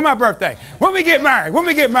birthday? When my birthday? When we get married? When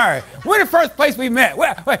we get married? When the first place we met?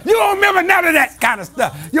 Well, you don't remember none of that kind of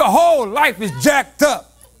stuff. Your whole life is jacked up.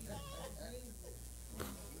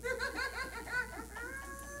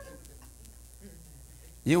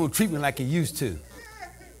 You don't treat me like you used to. You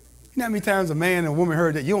know how many times a man and a woman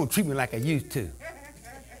heard that? You don't treat me like I used to.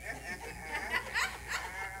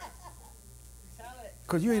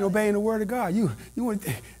 Because you ain't obeying the word of God. You want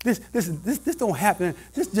this don't happen.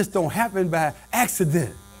 This just don't happen by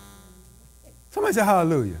accident. Somebody say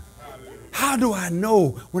hallelujah. How do I know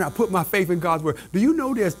when I put my faith in God's word? Do you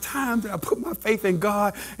know there's times that I put my faith in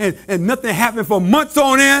God and nothing happened for months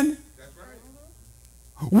on end?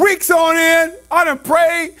 Weeks on end, I done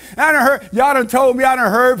prayed, I done heard, y'all done told me, I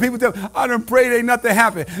done heard people tell me, I done prayed, ain't nothing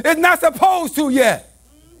happened. It's not supposed to yet.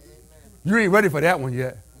 You ain't ready for that one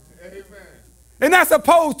yet. It's not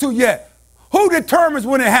supposed to yet. Who determines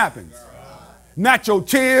when it happens? Not your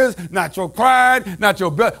tears, not your pride, not your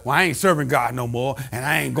blood. Well, I ain't serving God no more, and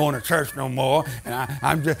I ain't going to church no more, and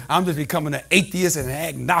I'm just becoming an atheist and an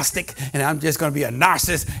agnostic, and I'm just going to be a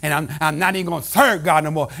narcissist, and I'm not even going to serve God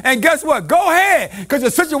no more. And guess what? Go ahead, because the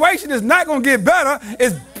situation is not going to get better.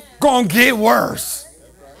 It's going to get worse.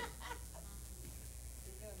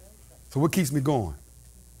 So what keeps me going?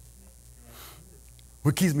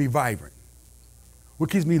 What keeps me vibrant? What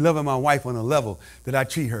keeps me loving my wife on a level that I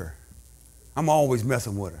treat her? I'm always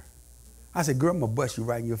messing with her. I said, girl, I'm going to bust you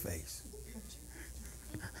right in your face.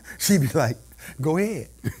 She'd be like, go ahead.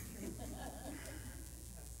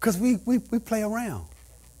 Because we play around.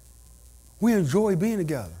 We enjoy being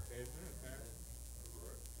together.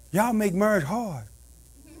 Y'all make marriage hard.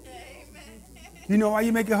 You know why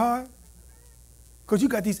you make it hard? Because you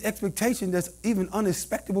got these expectations that's even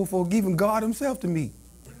unexpectable for even God himself to meet.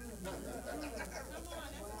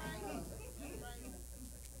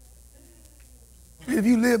 If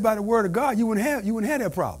you live by the word of God, you wouldn't have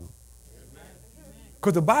that problem.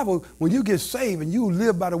 Because the Bible, when you get saved and you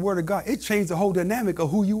live by the word of God, it changes the whole dynamic of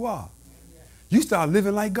who you are. You start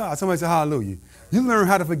living like God. Somebody say hallelujah. You learn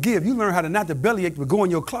how to forgive. You learn how to not to bellyache, but go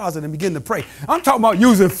in your closet and begin to pray. I'm talking about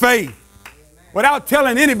using faith without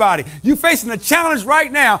telling anybody. You facing a challenge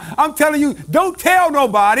right now. I'm telling you, don't tell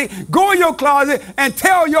nobody. Go in your closet and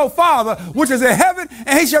tell your Father, which is in heaven,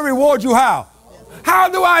 and he shall reward you how? How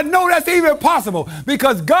do I know that's even possible?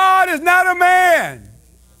 Because God is not a man.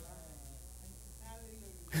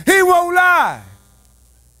 He won't lie.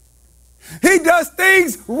 He does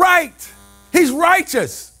things right. He's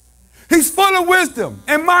righteous. He's full of wisdom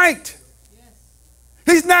and might.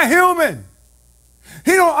 He's not human.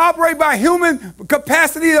 He don't operate by human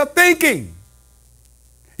capacity of thinking.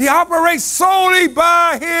 He operates solely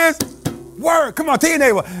by his word. Come on, tell your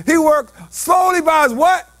neighbor. He works solely by his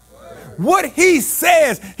what? What he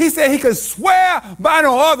says. He said he could swear by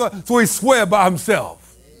no other, so he swear by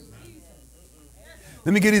himself.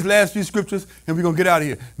 Let me get these last few scriptures and we're going to get out of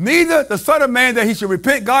here. Neither the Son of Man that he should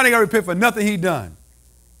repent. God ain't going to repent for nothing he done.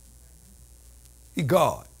 He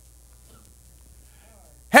God.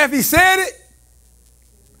 Have he said it?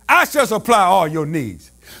 I shall supply all your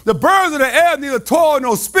needs. The birds of the air neither toil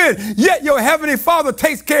nor spin, yet your heavenly Father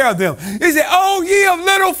takes care of them. He said, oh, ye of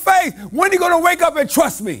little faith, when are you going to wake up and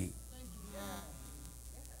trust me?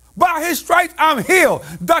 By his stripes, I'm healed.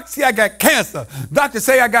 The doctor say I got cancer. The doctor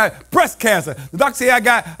say I got breast cancer. The doctor say I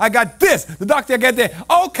got this. The doctor say I got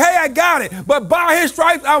that. Okay, I got it. But by his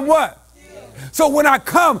stripes, I'm what? So when I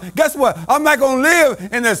come, guess what? I'm not going to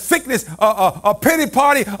live in a sickness, a pity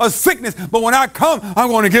party of sickness. But when I come, I'm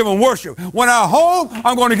going to give him worship. When I'm home,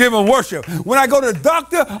 I'm going to give him worship. When I go to the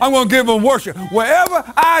doctor, I'm going to give him worship. Wherever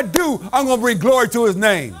I do, I'm going to bring glory to his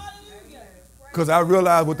name. Because I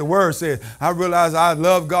realize what the word says. I realize I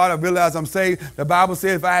love God. I realize I'm saved. The Bible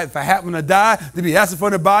says if I happen to die, to be absent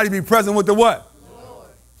from the body, be present with the what? Lord.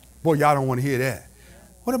 Boy, y'all don't want to hear that.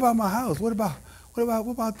 What about my house? What about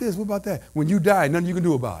this? What about that? When you die, nothing you can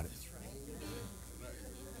do about it.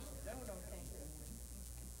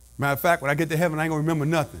 Matter of fact, when I get to heaven, I ain't going to remember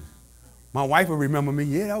nothing. My wife will remember me.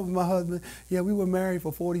 Yeah, that was my husband. Yeah, we were married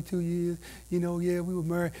for 42 years. You know, yeah, we were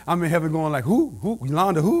married. I'm in heaven going like, who?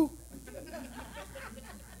 Yolanda, who?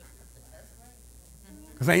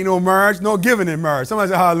 Because ain't no marriage, no giving in marriage.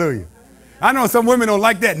 Somebody say hallelujah. I know some women don't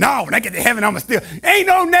like that. No, when I get to heaven, I'm still. Ain't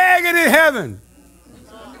no nagging in heaven.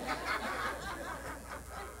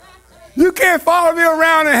 You can't follow me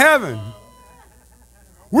around in heaven.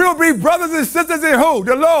 We'll be brothers and sisters in who?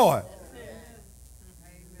 The Lord.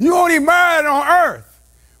 You only married on earth.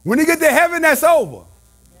 When you get to heaven, that's over.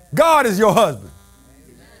 God is your husband.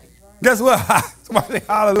 Guess what? Somebody say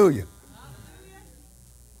hallelujah.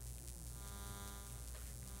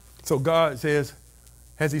 So God says,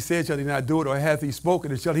 has he said, shall he not do it? Or hath he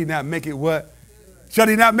spoken, and shall he not make it what? Shall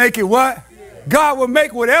he not make it what? God will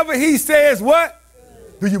make whatever he says what?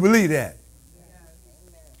 Do you believe that?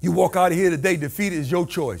 You walk out of here today, defeated is your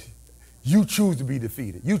choice. You choose to be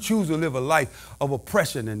defeated. You choose to live a life of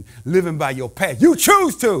oppression and living by your path. You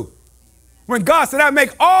choose to. When God said, I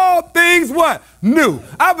make all things what? New.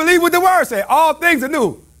 I believe what the word said. All things are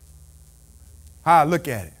new. How I look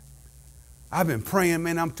at it. I've been praying,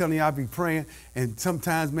 man. I'm telling you, I've been praying. And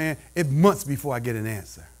sometimes, man, it's months before I get an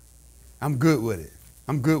answer. I'm good with it.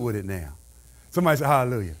 I'm good with it now. Somebody say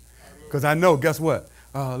hallelujah. Because I know, guess what?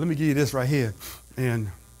 Let me give you this right here.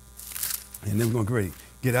 And then we're going to great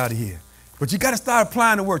get out of here. But you got to start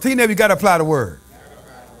applying the word. Tell you never, you got to apply the word.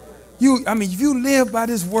 If you live by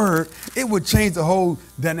this word, it would change the whole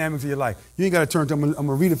dynamics of your life. You ain't got to turn to it. I'm going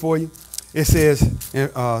to read it for you. It says in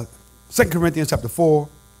 2 Corinthians chapter 4,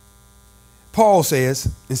 Paul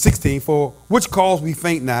says in 16, for which cause we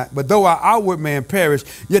faint not, but though our outward man perish,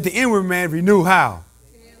 yet the inward man renew how?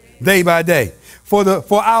 Day by day. For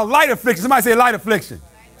our light affliction, somebody say light affliction.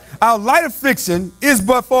 Our light affliction is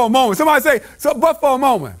but for a moment. Somebody say, but for a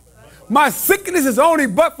moment. My sickness is only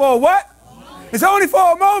but for what? It's only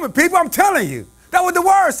for a moment, people. I'm telling you. That's what the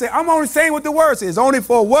word says. I'm only saying what the word says. It's only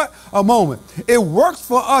for what? A moment. It works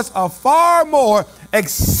for us a far more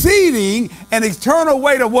exceeding and eternal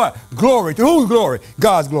weight of what? Glory. To whose glory?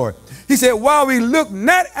 God's glory. He said, while we look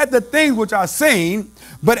not at the things which are seen,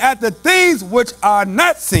 but at the things which are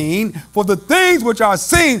not seen, for the things which are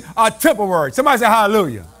seen are temporary. Somebody say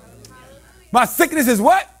hallelujah. My sickness is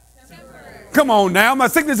what? Temporary. Come on now. My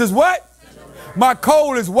sickness is what? Temporary. My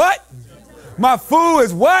cold is what? Temporary. My food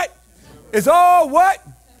is what? Temporary. It's all what?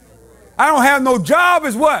 Temporary. I don't have no job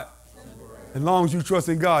is what? Temporary. As long as you trust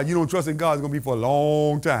in God. You don't trust in God, it's going to be for a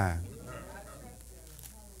long time.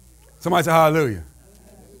 Somebody say hallelujah.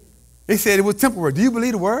 They said it was temporary. Do you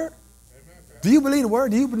believe the word? Do you believe the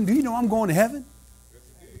word? Do you know I'm going to heaven?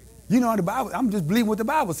 You know the Bible. I'm just believing what the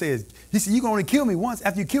Bible says. He said, you can only kill me once.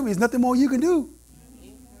 After you kill me, there's nothing more you can do.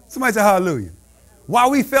 Somebody say hallelujah. Why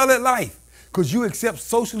we fail at life? Because you accept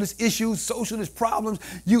socialist issues, socialist problems.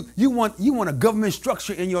 You want a government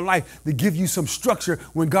structure in your life to give you some structure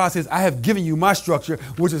when God says, I have given you my structure,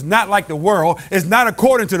 which is not like the world. It's not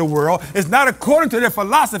according to the world. It's not according to their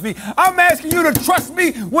philosophy. I'm asking you to trust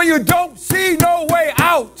me when you don't see no way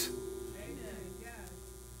out.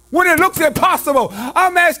 When it looks impossible,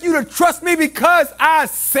 I'm asking you to trust me because I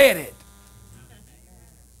said it.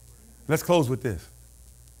 Let's close with this.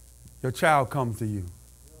 Your child comes to you.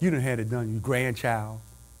 You done had it done. Your grandchild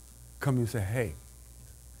come to you and say, hey.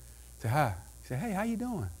 Say hi. Say, hey, how you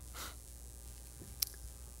doing?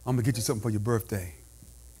 I'm going to get you something for your birthday.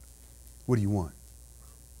 What do you want?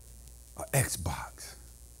 An Xbox.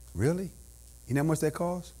 Really? You know how much that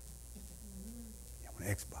costs? Yeah, I want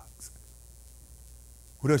an Xbox.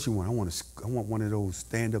 What else you want? I want one of those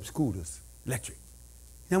stand-up scooters, electric.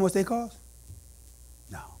 You know how much they cost?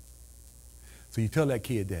 No. So you tell that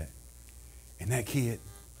kid that, and that kid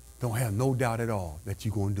don't have no doubt at all that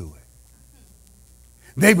you're going to do it.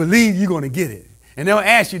 They believe you're going to get it. And they'll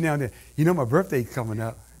ask you now and then, you know my birthday's coming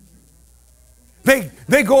up.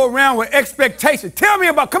 They go around with expectation. Tell me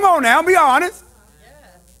about, come on now, be honest.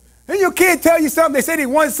 And your kid tell you something, they say they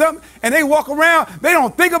want something, and they walk around, they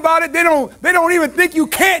don't think about it, they don't even think you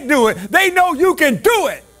can't do it. They know you can do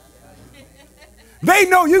it. They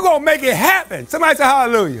know you're going to make it happen. Somebody say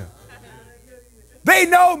hallelujah. They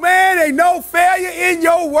know, man, ain't no failure in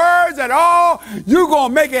your words at all. You're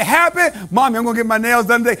going to make it happen. Mommy, I'm going to get my nails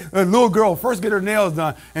done today. A little girl first get her nails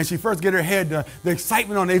done, and she first get her hair done. The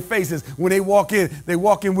excitement on their faces when they walk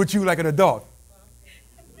in with you like an adult.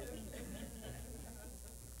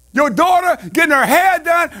 Your daughter getting her hair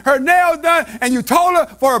done, her nails done, and you told her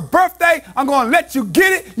for her birthday, I'm going to let you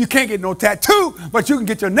get it. You can't get no tattoo, but you can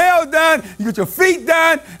get your nails done, you get your feet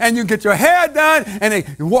done, and you get your hair done, and they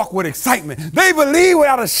walk with excitement. They believe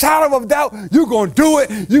without a shadow of a doubt you're going to do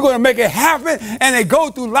it, you're going to make it happen, and they go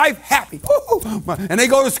through life happy. And they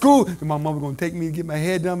go to school. My mama's going to take me to get my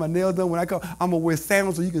hair done, my nails done. When I come, I'm going to wear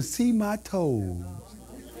sandals so you can see my toes.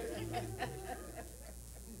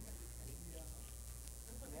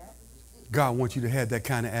 God wants you to have that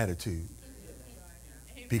kind of attitude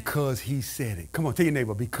because he said it. Come on, tell your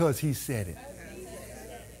neighbor, because he said it.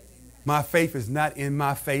 My faith is not in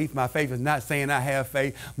my faith. My faith is not saying I have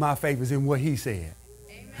faith. My faith is in what he said.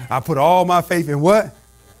 I put all my faith in what?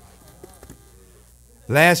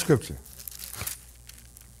 Last scripture.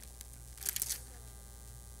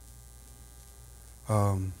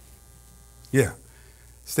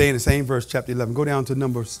 Stay in the same verse, chapter 11. Go down to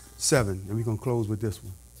number 7, and we're going to close with this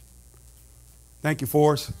one. Thank you,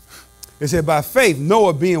 Forrest. It said, by faith,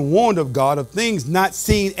 Noah being warned of God of things not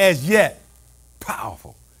seen as yet.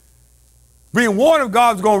 Powerful. Being warned of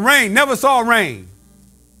God was going to rain, never saw rain.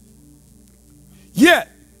 Yet,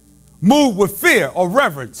 moved with fear or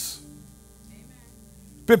reverence. Amen.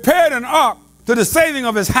 Prepared an ark to the saving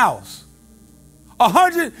of his house.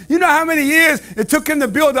 100, you know how many years it took him to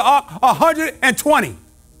build the ark? 120.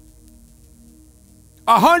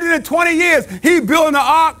 120 years he built the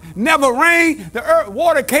ark, never rained. The earth,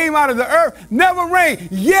 water came out of the earth, never rained.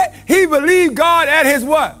 Yet he believed God at his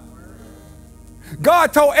what?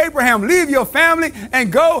 God told Abraham, leave your family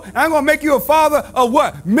and go, and I'm going to make you a father of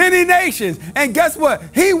what? Many nations. And guess what?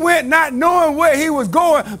 He went not knowing where he was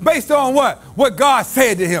going based on what? What God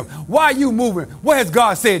said to him. Why are you moving? What has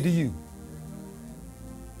God said to you?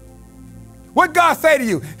 What God say to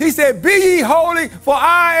you? He said, be ye holy, for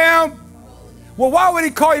I am. Well, why would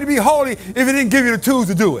he call you to be holy if he didn't give you the tools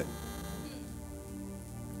to do it?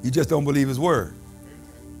 You just don't believe his word.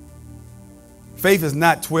 Faith is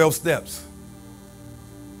not 12 steps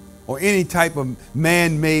or any type of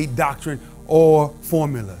man-made doctrine or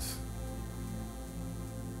formulas.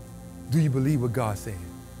 Do you believe what God said?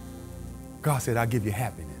 God said, I'll give you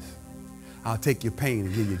happiness. I'll take your pain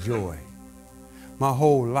and give you joy. My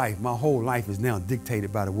whole life is now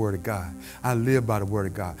dictated by the word of God. I live by the word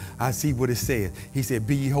of God. I see what it says. He said,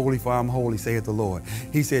 be ye holy, for I am holy, saith the Lord.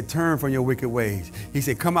 He said, turn from your wicked ways. He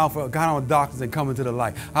said, come out from God on darkness and come into the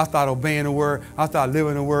light. I start obeying the word. I start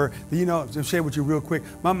living the word. You know, to share with you real quick,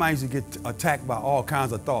 my mind used to get attacked by all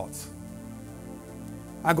kinds of thoughts.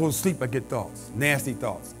 I go to sleep, I get thoughts, nasty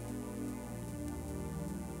thoughts.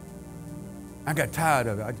 I got tired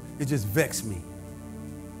of it. It just vexed me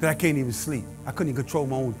that I can't even sleep. I couldn't even control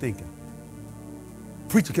my own thinking.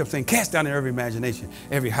 Preacher kept saying, cast down in every imagination,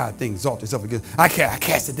 every high thing, exalt itself against. I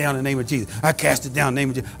cast it down in the name of Jesus. I cast it down in the name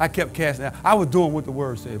of Jesus. I kept casting it. I was doing what the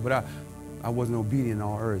word said, but I wasn't obedient in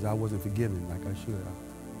all areas. I wasn't forgiving like I should.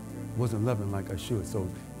 I wasn't loving like I should. So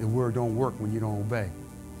the word don't work when you don't obey.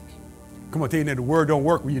 Come on, tell you that the word don't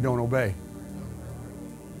work when you don't obey.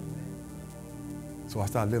 So I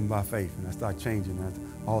started living by faith, and I started changing.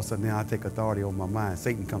 All of a sudden now I take authority over my mind.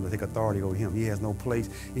 Satan comes to take authority over him. He has no place.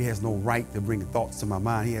 He has no right to bring thoughts to my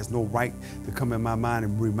mind. He has no right to come in my mind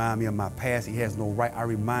and remind me of my past. He has no right. I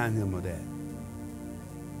remind him of that.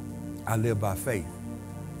 I live by faith.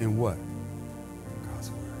 In what?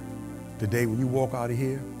 God's word. Today when you walk out of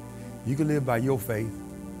here, you can live by your faith.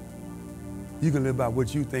 You can live by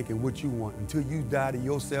what you think and what you want. Until you die to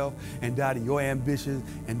yourself and die to your ambitions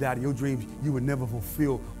and die to your dreams, you will never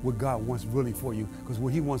fulfill what God wants really for you, because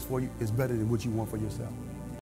what he wants for you is better than what you want for yourself.